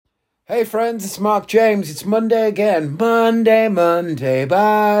Hey friends, it's Mark James. It's Monday again. Monday,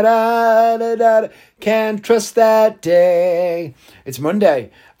 ba-da-da-da-da. Can't trust that day. It's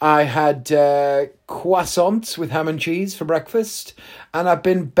Monday. I had croissants with ham and cheese for breakfast, and I've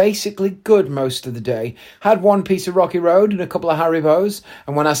been basically good most of the day. Had one piece of Rocky Road and a couple of Haribos,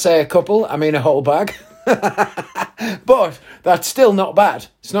 and when I say a couple, I mean a whole bag. But that's still not bad.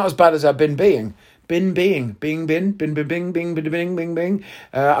 It's not as bad as I've been being. Bing.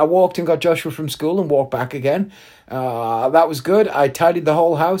 I walked and got Joshua from school and walked back again. That was good. I tidied the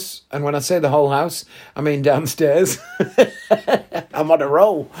whole house. And when I say the whole house, I mean downstairs. I'm on a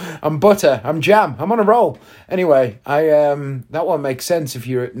roll. I'm butter. I'm jam. I'm on a roll. Anyway, that won't make sense if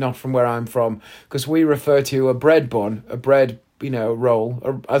you're not from where I'm from, because we refer to a bread bun, a bread,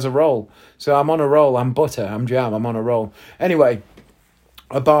 roll, as a roll. So I'm on a roll. I'm butter. I'm jam. I'm on a roll. Anyway,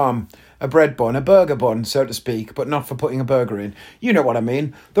 a balm. A bread bun, a burger bun, so to speak, but not for putting a burger in. You know what I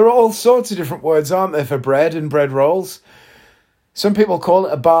mean. There are all sorts of different words, aren't there, for bread and bread rolls? Some people call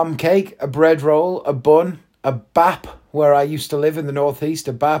it a balm cake, a bread roll, a bun, a bap, where I used to live in the northeast,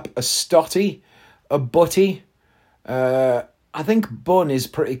 a bap, a stotty, a butty. I think bun is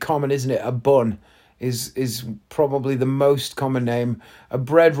pretty common, isn't it? A bun is probably the most common name. A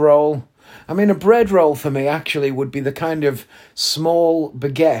bread roll. I mean, a bread roll for me actually would be the kind of small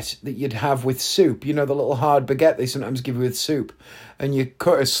baguette that you'd have with soup. You know, the little hard baguette they sometimes give you with soup. And you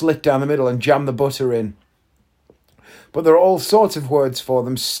cut a slit down the middle and jam the butter in. But there are all sorts of words for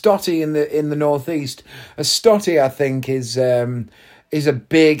them. Stotty in the northeast. A stotty, I think, is a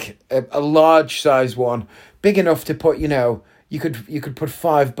big, a large size one. Big enough to put, you could put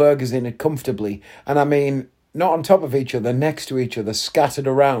 5 burgers in it comfortably. And I mean, not on top of each other, next to each other, scattered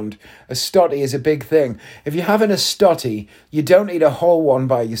around. A stotty is a big thing. If you're having a stotty, you don't eat a whole one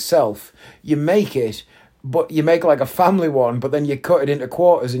by yourself. You make it, but you make like a family one, but then you cut it into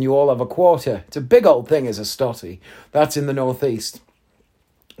quarters and you all have a quarter. It's a big old thing as a stotty. That's in the northeast.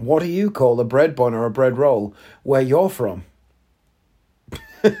 What do you call a bread bun or a bread roll where you're from?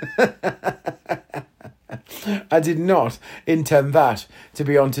 I did not intend that to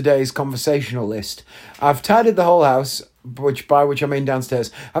be on today's conversational list. I've tidied the whole house, by which I mean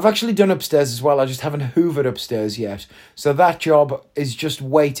downstairs. I've actually done upstairs as well. I just haven't hoovered upstairs yet. So that job is just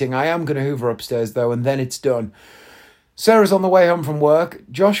waiting. I am going to hoover upstairs though, and then it's done. Sarah's on the way home from work.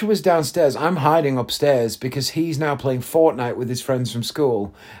 Joshua's downstairs. I'm hiding upstairs because he's now playing Fortnite with his friends from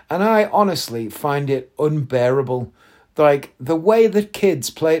school. And I honestly find it unbearable. Like, the way that kids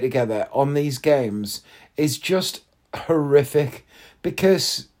play together on these games is just horrific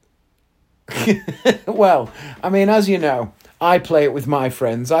because, well, I mean, as you know, I play it with my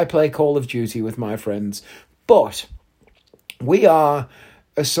friends. I play Call of Duty with my friends. But we are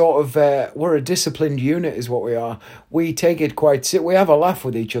a sort of, we're a disciplined unit is what we are. We take it we have a laugh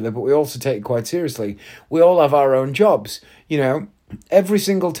with each other, but we also take it quite seriously. We all have our own jobs, Every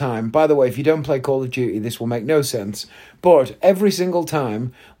single time, by the way, if you don't play Call of Duty, this will make no sense. But every single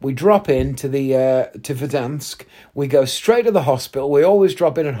time we drop in to Verdansk, we go straight to the hospital. We always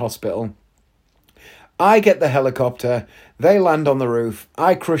drop in at hospital. I get the helicopter. They land on the roof.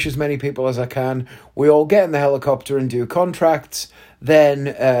 I crush as many people as I can. We all get in the helicopter and do contracts.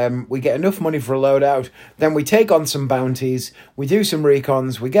 Then we get enough money for a loadout. Then we take on some bounties. We do some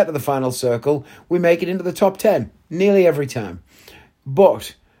recons. We get to the final circle. We make it into the top 10 nearly every time.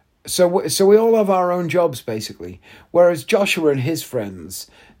 But, so we all have our own jobs, basically. Whereas Joshua and his friends,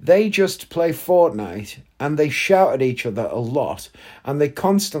 they just play Fortnite and they shout at each other a lot. And they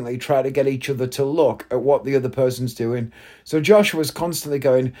constantly try to get each other to look at what the other person's doing. So Joshua's constantly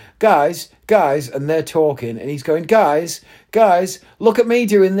going, guys, and they're talking. And he's going, guys, look at me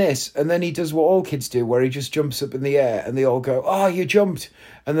doing this. And then he does what all kids do, where he just jumps up in the air and they all go, oh, you jumped.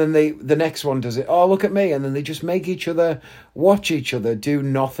 And then the next one does it. Oh, look at me. And then they just make each other watch each other do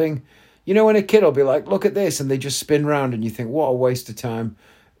nothing. You know, when a kid will be like, look at this. And they just spin round and you think, what a waste of time.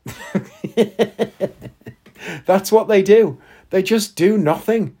 That's what they do. They just do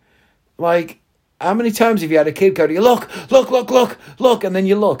nothing. Like, how many times have you had a kid go to you, look. And then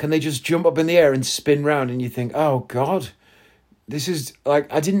you look and they just jump up in the air and spin round and you think, oh, God. This is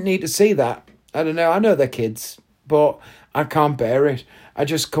like, I didn't need to see that. I don't know. I know they're kids, but I can't bear it. I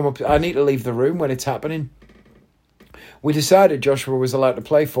just I need to leave the room when it's happening. We decided Joshua was allowed to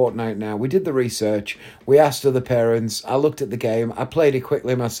play Fortnite now. We did the research. We asked other parents. I looked at the game. I played it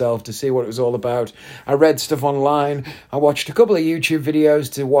quickly myself to see what it was all about. I read stuff online. I watched a couple of YouTube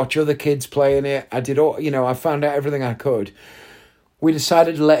videos to watch other kids playing it. I did all, I found out everything I could. We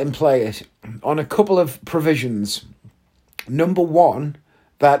decided to let him play it on a couple of provisions. Number one,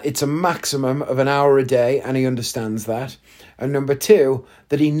 that it's a maximum of an hour a day, and he understands that. And number two,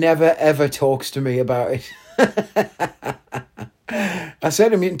 that he never ever talks to me about it. I said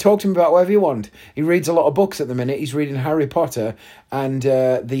to him, you can talk to him about whatever you want. He reads a lot of books at the minute. He's reading Harry Potter and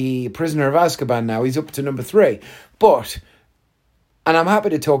The Prisoner of Azkaban now. He's up to number 3. And I'm happy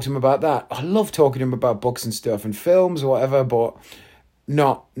to talk to him about that. I love talking to him about books and stuff and films or whatever, but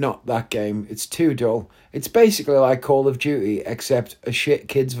not that game. It's too dull. It's basically like Call of Duty, except a shit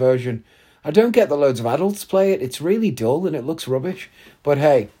kids version. I don't get that loads of adults play it. It's really dull and it looks rubbish. But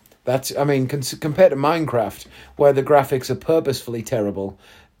hey, compared to Minecraft, where the graphics are purposefully terrible,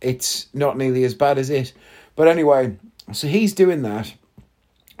 it's not nearly as bad as it. But anyway, so he's doing that,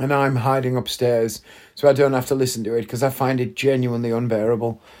 and I'm hiding upstairs so I don't have to listen to it, because I find it genuinely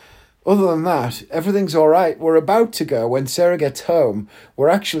unbearable. Other than that, everything's all right. We're about to go, when Sarah gets home, we're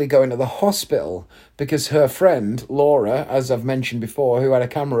actually going to the hospital because her friend, Laura, as I've mentioned before, who had a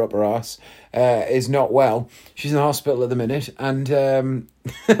camera up her arse, is not well. She's in the hospital at the minute. And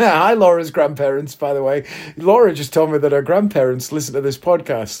hi, Laura's grandparents, by the way. Laura just told me that her grandparents listen to this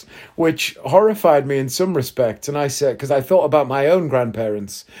podcast, which horrified me in some respects. And I said, because I thought about my own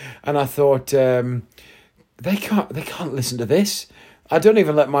grandparents, and I thought, they can't listen to this. I don't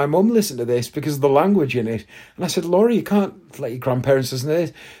even let my mum listen to this because of the language in it. And I said, Laura, you can't let your grandparents listen to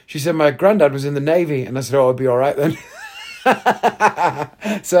this. She said, my granddad was in the Navy. And I said, oh, I'll be all right then.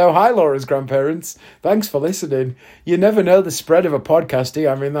 So, hi, Laura's grandparents. Thanks for listening. You never know the spread of a podcast, do you?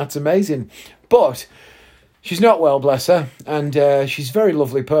 I mean, that's amazing. But she's not well, bless her. And she's a very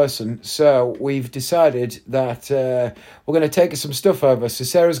lovely person. So we've decided that we're going to take her some stuff over. So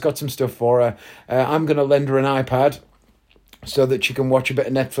Sarah's got some stuff for her. I'm going to lend her an iPad so that she can watch a bit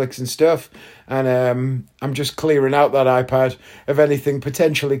of Netflix and stuff. And I'm just clearing out that iPad of anything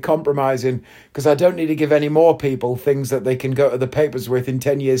potentially compromising, because I don't need to give any more people things that they can go to the papers with in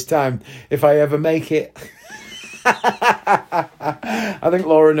 10 years' time if I ever make it. I think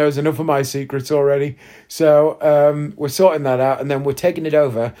Laura knows enough of my secrets already. So we're sorting that out, and then we're taking it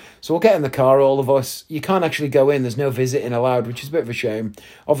over. So we'll get in the car, all of us. You can't actually go in. There's no visiting allowed, which is a bit of a shame.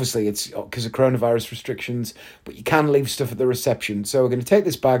 Obviously, it's because of coronavirus restrictions, but you can leave stuff at the reception. So we're going to take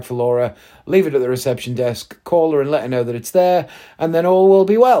this bag for Laura, leave it at the reception desk, call her and let her know that it's there, and then all will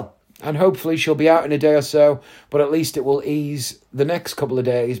be well. And hopefully she'll be out in a day or so, but at least it will ease the next couple of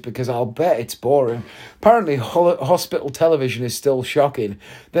days, because I'll bet it's boring. Apparently, hospital television is still shocking.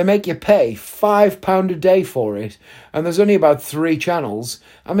 They make you pay £5 a day for it, and there's only about 3 channels.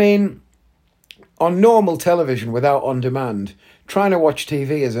 I mean, on normal television without on demand, trying to watch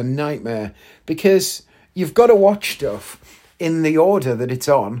TV is a nightmare, because you've got to watch stuff in the order that it's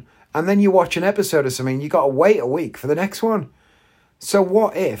on, and then you watch an episode of something, you've got to wait a week for the next one. So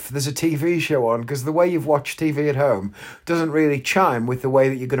what if there's a TV show on, because the way you've watched TV at home doesn't really chime with the way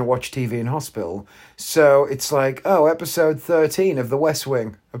that you're going to watch TV in hospital. So it's like, oh, episode 13 of The West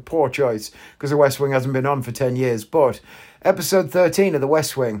Wing. A poor choice, because The West Wing hasn't been on for 10 years. But episode 13 of The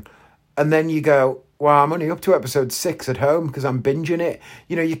West Wing. And then you go, well, I'm only up to episode 6 at home because I'm binging it.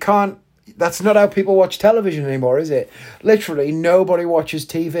 You know, you can't... That's not how people watch television anymore, is it? Literally, nobody watches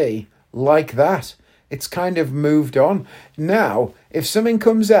TV like that. It's kind of moved on. Now, if something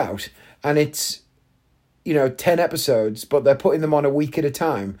comes out and it's, 10 episodes, but they're putting them on a week at a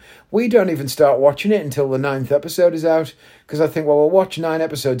time, we don't even start watching it until the 9th episode is out. Because I think, well, we'll watch 9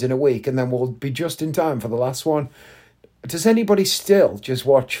 episodes in a week and then we'll be just in time for the last one. Does anybody still just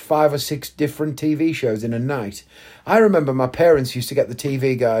watch 5 or 6 different TV shows in a night? I remember my parents used to get the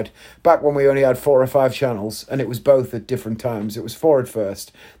TV Guide back when we only had 4 or 5 channels, and it was both at different times. It was 4 at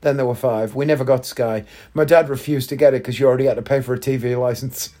first, then there were 5. We never got Sky. My dad refused to get it because you already had to pay for a TV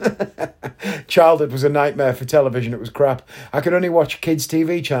licence. Childhood was a nightmare for television. It was crap. I could only watch kids'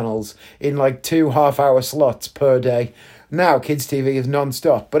 TV channels in like 2 half-hour slots per day. Now kids' TV is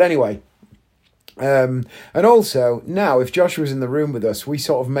non-stop. But anyway... and also, now, if Joshua's in the room with us, we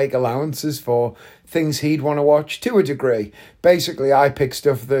sort of make allowances for things he'd want to watch to a degree. Basically, I pick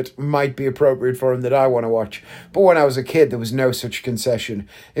stuff that might be appropriate for him that I want to watch. But when I was a kid, there was no such concession.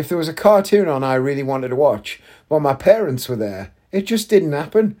 If there was a cartoon on I really wanted to watch, while my parents were there, it just didn't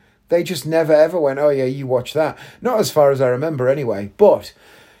happen. They just never ever went, oh yeah, you watch that. Not as far as I remember anyway. But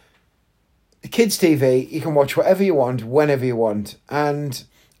kids' TV, you can watch whatever you want, whenever you want. And...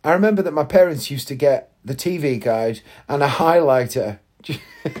 I remember that my parents used to get the TV Guide and a highlighter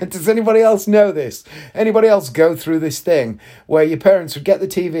Does anybody else know this? Anybody else go through this thing where your parents would get the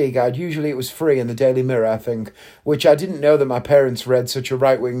TV guide? Usually it was free in the Daily Mirror, I think, which I didn't know that my parents read such a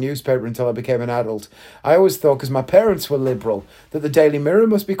right-wing newspaper until I became an adult. I always thought, because my parents were liberal, that the Daily Mirror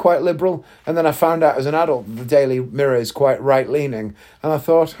must be quite liberal, and then I found out as an adult that the Daily Mirror is quite right-leaning, and I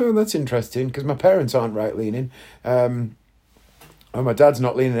thought, oh, that's interesting, because my parents aren't right-leaning. Oh, my dad's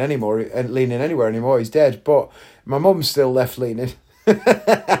not leaning anywhere anymore. He's dead, but my mum's still left-leaning.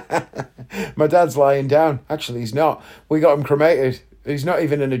 My dad's lying down. Actually, he's not. We got him cremated. He's not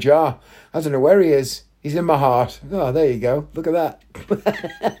even in a jar. I don't know where he is. He's in my heart. Oh, there you go. Look at that.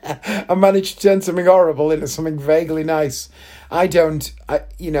 I managed to turn something horrible into something vaguely nice.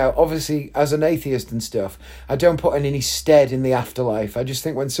 Obviously, as an atheist and stuff, I don't put any stead in the afterlife. I just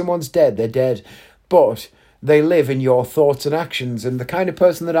think when someone's dead, they're dead. But they live in your thoughts and actions. And the kind of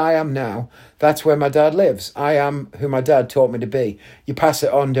person that I am now, that's where my dad lives. I am who my dad taught me to be. You pass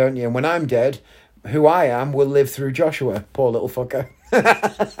it on, don't you? And when I'm dead, who I am will live through Joshua. Poor little fucker.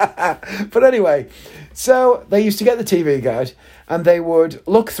 But anyway, so they used to get the TV guide and they would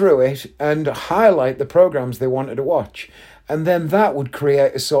look through it and highlight the programs they wanted to watch. And then that would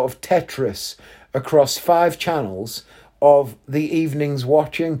create a sort of Tetris across 5 channels of the evening's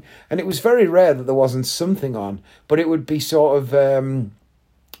watching, and it was very rare that there wasn't something on, but it would be sort of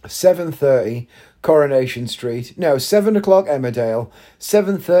 7:30 Coronation Street, 7 o'clock Emmerdale,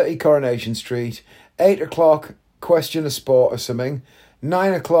 7:30 Coronation Street, 8 o'clock Question of Sport or something,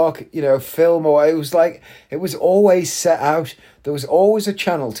 9 o'clock, film, or it was always set out. There was always a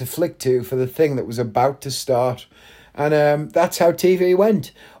channel to flick to for the thing that was about to start, and that's how TV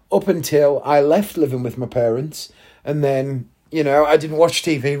went up until I left living with my parents. And then, I didn't watch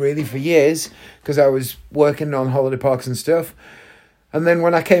TV really for years because I was working on holiday parks and stuff. And then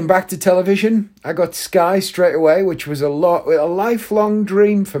when I came back to television, I got Sky straight away, which was a lifelong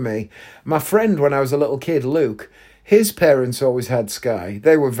dream for me. My friend, when I was a little kid, Luke, his parents always had Sky.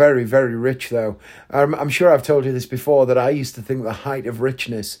 They were very, very rich, though. I'm sure I've told you this before, that I used to think the height of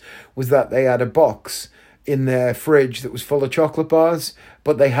richness was that they had a box in their fridge that was full of chocolate bars,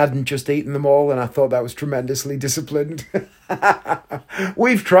 but they hadn't just eaten them all, and I thought that was tremendously disciplined.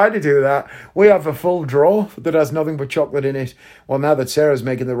 We've tried to do that. We have a full drawer that has nothing but chocolate in it. Well, now that Sarah's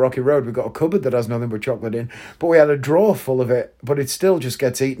making the Rocky Road, we've got a cupboard that has nothing but chocolate in, but we had a drawer full of it, but it still just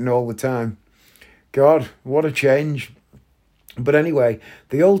gets eaten all the time. God, what a change. But anyway,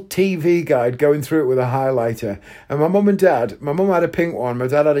 the old TV guide, going through it with a highlighter, and my mum had a pink one, my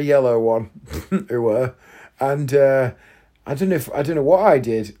dad had a yellow one, and I don't know what I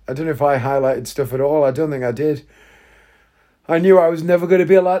did. I don't know if I highlighted stuff at all. I don't think I did. I knew I was never going to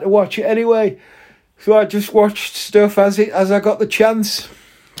be allowed to watch it anyway, so I just watched stuff as I got the chance.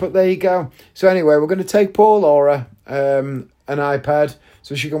 But there you go. So anyway, we're going to take poor Laura an iPad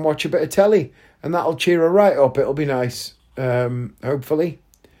so she can watch a bit of telly, and that'll cheer her right up. It'll be nice, hopefully.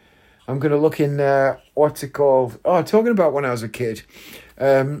 I'm going to look in, what's it called? Oh, talking about when I was a kid.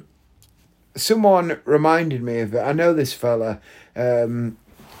 Someone reminded me of it. I know this fella on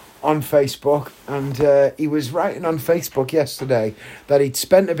Facebook, and he was writing on Facebook yesterday that he'd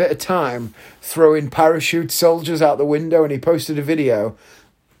spent a bit of time throwing parachute soldiers out the window, and he posted a video.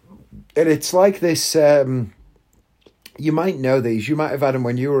 And it's like this, you might know these, you might have had them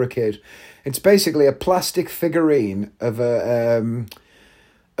when you were a kid. It's basically a plastic figurine of a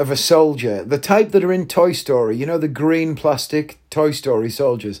soldier, the type that are in Toy Story, the green plastic Toy Story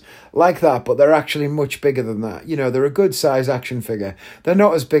soldiers, like that, but they're actually much bigger than that. They're a good size action figure. They're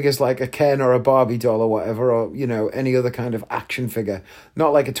not as big as like a Ken or a Barbie doll or whatever, or, any other kind of action figure.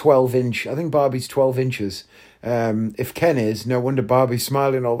 Not like a 12-inch. I think Barbie's 12 inches. If Ken is, no wonder Barbie's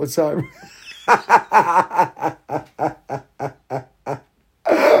smiling all the time.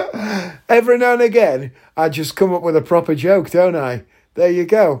 Every now and again, I just come up with a proper joke, don't I? There you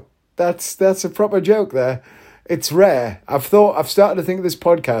go. That's a proper joke there. It's rare. I've started to think of this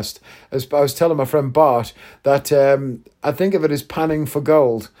podcast, as I was telling my friend Bart, that I think of it as panning for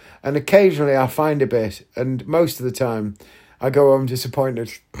gold. And occasionally I find a bit, and most of the time I go home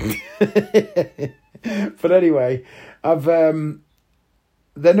disappointed. But anyway,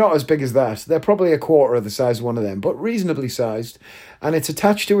 they're not as big as that. They're probably a quarter of the size of one of them, but reasonably sized. And it's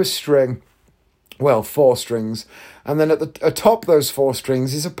attached to a string. Well, 4 strings. And then atop those 4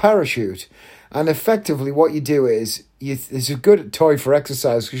 strings is a parachute. And effectively what you do is, it's a good toy for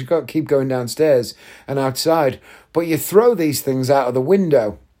exercise because you've got to keep going downstairs and outside. But you throw these things out of the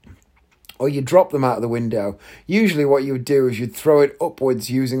window, or you drop them out of the window. Usually what you would do is you'd throw it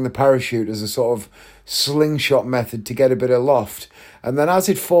upwards using the parachute as a sort of slingshot method to get a bit of loft. And then as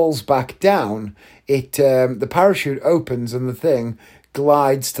it falls back down, the parachute opens and the thing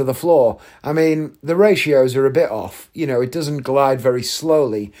glides to the floor. I mean, the ratios are a bit off. You know, it doesn't glide very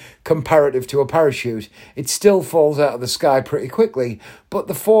slowly comparative to a parachute. It still falls out of the sky pretty quickly, but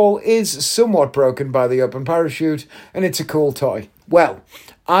the fall is somewhat broken by the open parachute, and it's a cool toy. Well,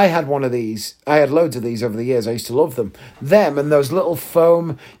 I had one of these. I had loads of these over the years. I used to love them. Them and those little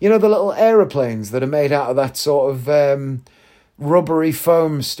foam, you know, the little aeroplanes that are made out of that sort of rubbery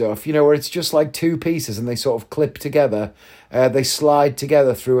foam stuff, you know, where it's just like two pieces and they sort of clip together. They slide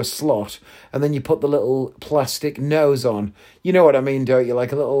together through a slot, and then you put the little plastic nose on. You know what I mean, don't you?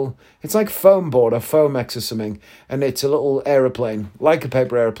 Like a little, it's like foam board or Foamex or something, and it's a little aeroplane, like a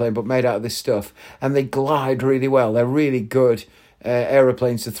paper aeroplane, but made out of this stuff. And they glide really well. They're really good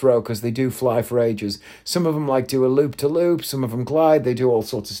aeroplanes to throw because they do fly for ages. Some of them like do a loop-to-loop, some of them glide, they do all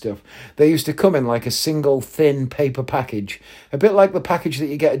sorts of stuff. They used to come in like a single thin paper package, a bit like the package that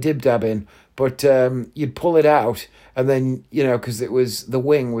you get a Dib Dab in, but you'd pull it out, and then, you know, because it was, the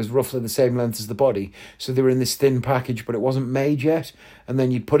wing was roughly the same length as the body, so they were in this thin package, but it wasn't made yet, and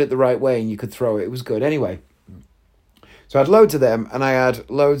then you'd put it the right way and you could throw it. It was good. Anyway, so I had loads of them, and I had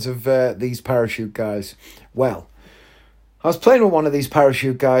loads of these parachute guys. Well, I was playing with one of these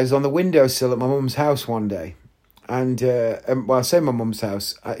parachute guys on the windowsill at my mum's house one day. And, well, I say my mum's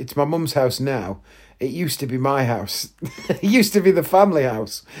house. It's my mum's house now. It used to be my house. It used to be the family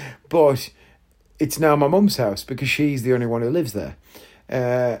house. But it's now my mum's house because she's the only one who lives there.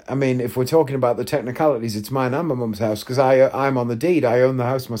 I mean, if we're talking about the technicalities, it's mine and my mum's house because I'm on the deed. I own the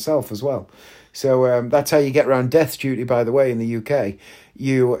house myself as well. So that's how you get around death duty, by the way, in the UK.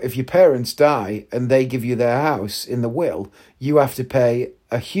 If your parents die and they give you their house in the will, you have to pay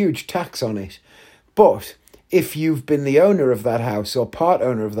a huge tax on it. But if you've been the owner of that house or part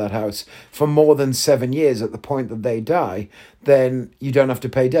owner of that house for more than 7 years at the point that they die, then you don't have to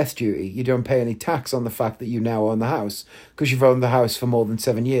pay death duty. You don't pay any tax on the fact that you now own the house because you've owned the house for more than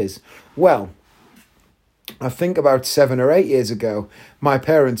 7 years. Well, I think about 7 or 8 years ago, my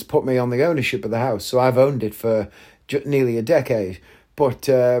parents put me on the ownership of the house, so I've owned it for nearly a decade. But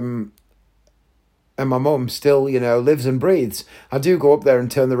and my mum still, you know, lives and breathes. I do go up there and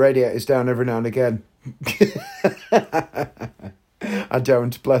turn the radiators down every now and again. I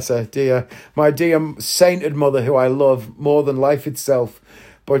don't, bless her, my dear sainted mother, who I love more than life itself.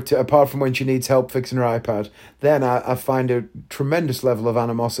 But apart from when she needs help fixing her iPad, then I find a tremendous level of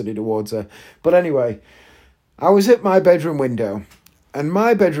animosity towards her. But anyway, I was at my bedroom window, and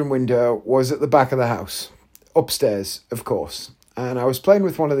my bedroom window was at the back of the house, upstairs, of course. And I was playing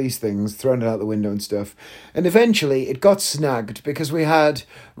with one of these things, throwing it out the window and stuff. And eventually it got snagged because we had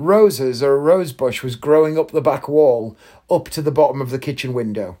roses, or a rose bush was growing up the back wall up to the bottom of the kitchen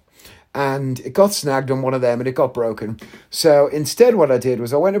window. And it got snagged on one of them and it got broken. So instead what I did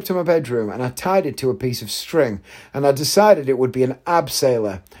was I went up to my bedroom and I tied it to a piece of string. And I decided it would be an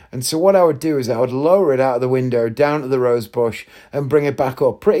abseiler. And so what I would do is I would lower it out of the window down to the rose bush and bring it back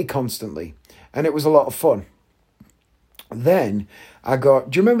up pretty constantly. And it was a lot of fun. Then I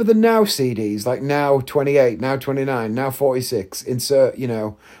got, do you remember the Now CDs? Like Now 28, Now 29, Now 46, insert, you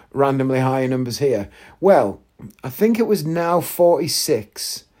know, randomly high numbers here. Well, I think it was Now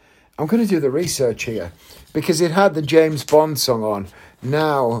 46. I'm going to do the research here because it had the James Bond song on.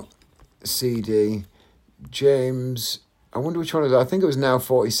 Now CD, James, I wonder which one it is. I think it was Now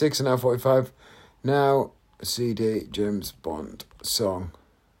 46 and Now 45. Now CD, James Bond song.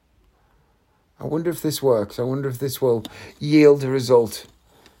 I wonder if this works. I wonder if this will yield a result.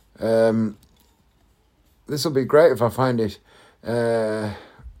 This will be great if I find it.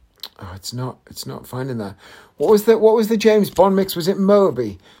 It's not finding that. What was the James Bond mix? Was it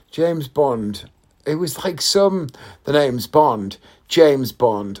Moby? James Bond. It was like the name's Bond, James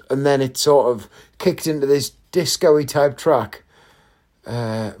Bond, and then it sort of kicked into this disco-y type track.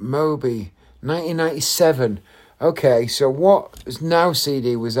 Moby, 1997. Okay, so what Now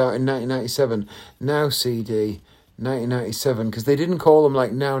CD was out in 1997. Now CD, 1997, because they didn't call them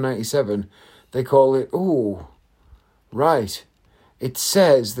like Now 97. They call it, right. It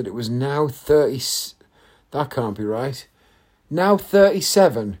says that it was Now 30, that can't be right. Now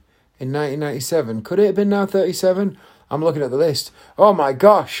 37 in 1997. Could it have been Now 37? I'm looking at the list. Oh my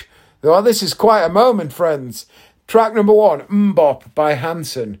gosh. Well, this is quite a moment, friends. Track number 1, Mbop by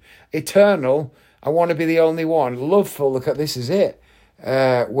Hanson. Eternal, I Want to Be the Only One. Loveful, look at this is it.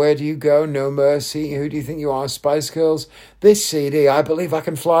 Where Do You Go? No Mercy. Who Do You Think You Are? Spice Girls. This CD, I Believe I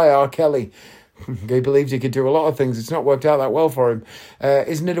Can Fly, R. Kelly. He believed he could do a lot of things. It's not worked out that well for him.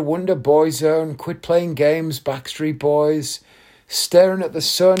 Isn't It a Wonder? Boyzone. Quit Playing Games. Backstreet Boys. Staring at the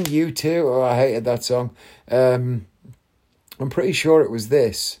Sun. U2. Oh, I hated that song. I'm pretty sure it was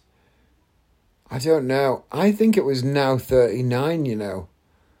this. I don't know. I think it was Now 39, you know.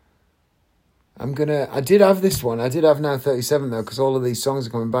 I did have this one. I did have Now 37, though, because all of these songs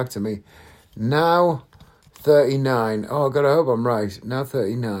are coming back to me. Now 39. Oh, God, I hope I'm right. Now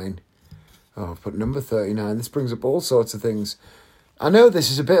 39. Oh, I've put number 39. This brings up all sorts of things. I know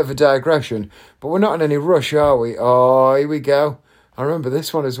this is a bit of a digression, but we're not in any rush, are we? Oh, here we go. I remember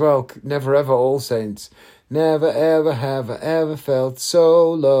this one as well. Never Ever, All Saints. Never, ever, have I ever felt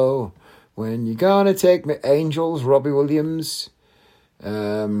so low. When you gonna take me, Angels, Robbie Williams.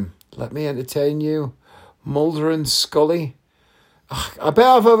 Let Me Entertain You, Mulder and Scully. Ugh, I bet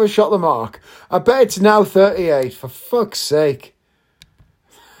I've overshot the mark. I bet it's Now 38, for fuck's sake.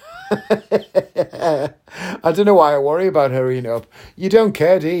 I don't know why I worry about hurrying up. You don't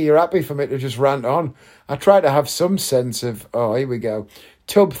care, do you? You're happy for me to just rant on. I try to have some sense of, oh, here we go.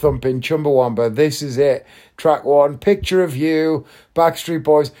 Tub Thumping, Chumbawamba, This Is It, Track 1, Picture of You, Backstreet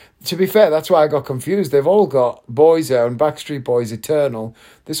Boys. To be fair, that's why I got confused. They've all got Boyzone, Backstreet Boys, Eternal.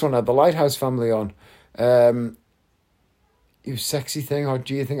 This one had the Lighthouse Family on. You Sexy Thing, or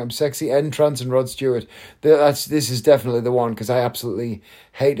Do You Think I'm Sexy? N-Trance and Rod Stewart. This is definitely the one, because I absolutely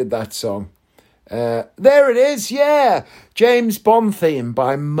hated that song. There it is, yeah! James Bond theme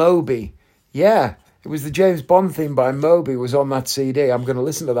by Moby. Yeah, it was the James Bond theme by Moby was on that CD. I'm going to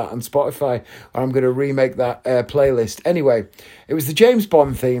listen to that on Spotify, or I'm going to remake that playlist. Anyway, it was the James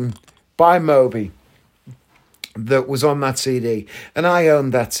Bond theme by Moby that was on that CD, and I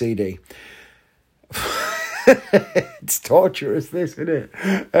owned that CD. It's torturous, this, isn't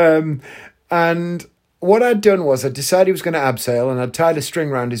it? And what I'd done was I decided he was going to abseil, and I'd tied a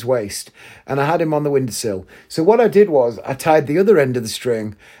string around his waist, and I had him on the windowsill. So what I did was I tied the other end of the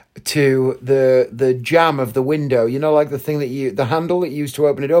string to the jamb of the window, you know, like the thing the handle that you use to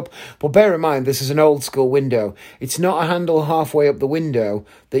open it up. But bear in mind, this is an old school window. It's not a handle halfway up the window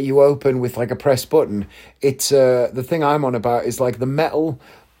that you open with like a press button. It's the thing I'm on about is like the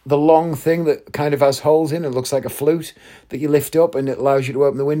long thing that kind of has holes in it. Looks like a flute that you lift up and it allows you to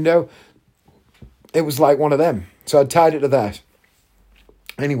open the window. It was like one of them. So I tied it to that.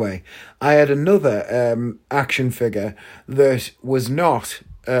 Anyway, I had another action figure that was not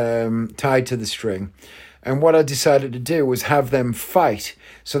tied to the string. And what I decided to do was have them fight.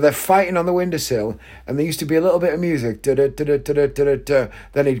 So they're fighting on the windowsill, and there used to be a little bit of music. Da-da-da-da-da-da-da.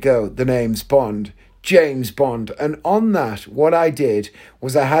 Then he'd go, the name's Bond. James Bond. And on that, what I did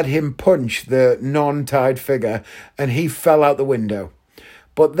was I had him punch the non-tied figure, and he fell out the window.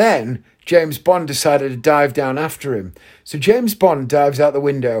 But then James Bond decided to dive down after him. So James Bond dives out the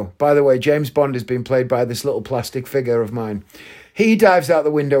window. By the way, James Bond has been played by this little plastic figure of mine. He dives out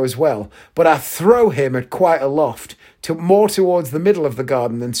the window as well, but I throw him at quite a loft, more towards the middle of the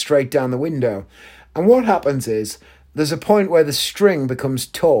garden than straight down the window. And what happens is, there's a point where the string becomes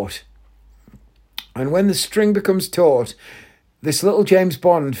taut. And when the string becomes taut, this little James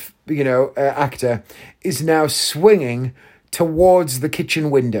Bond, actor is now swinging towards the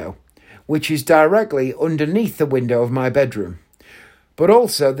kitchen window, which is directly underneath the window of my bedroom. But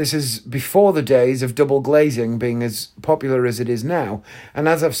also, this is before the days of double glazing being as popular as it is now. And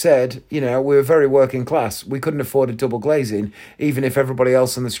as I've said, we were very working class. We couldn't afford a double glazing, even if everybody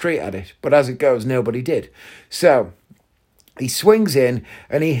else on the street had it. But as it goes, nobody did. So he swings in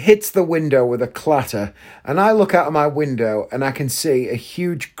and he hits the window with a clatter. And I look out of my window and I can see a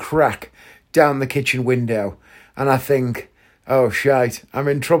huge crack down the kitchen window. And I think, oh, shite, I'm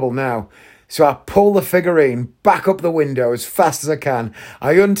in trouble now. So I pull the figurine back up the window as fast as I can.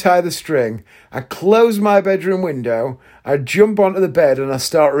 I untie the string. I close my bedroom window. I jump onto the bed and I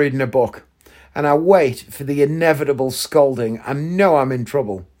start reading a book. And I wait for the inevitable scolding. I know I'm in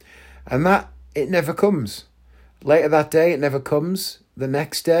trouble. And it never comes. Later that day, it never comes. The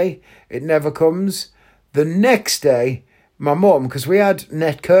next day, it never comes. The next day, my mum, because we had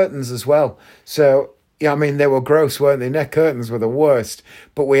net curtains as well. So, yeah, I mean, they were gross, weren't they? Net curtains were the worst,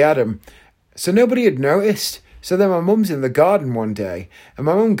 but we had them. So nobody had noticed. So then my mum's in the garden one day, and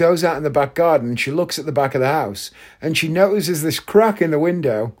my mum goes out in the back garden and she looks at the back of the house and she notices this crack in the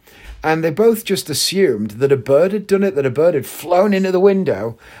window, and they both just assumed that a bird had done it, that a bird had flown into the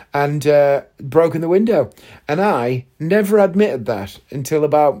window and broken the window. And I never admitted that until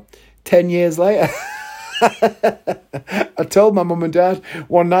about 10 years later. I told my mum and dad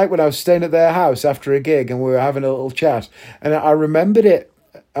one night when I was staying at their house after a gig and we were having a little chat, and I remembered it.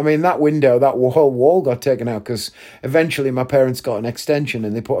 I mean, that window, that whole wall got taken out because eventually my parents got an extension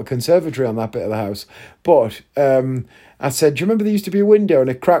and they put a conservatory on that bit of the house. But I said, do you remember there used to be a window and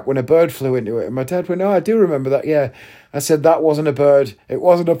it cracked when a bird flew into it? And my dad went, oh, I do remember that, yeah. I said, that wasn't a bird. It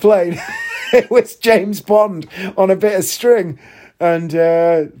wasn't a plane. It was James Bond on a bit of string. And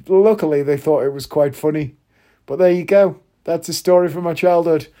luckily they thought it was quite funny. But there you go. That's a story from my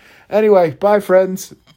childhood. Anyway, bye friends.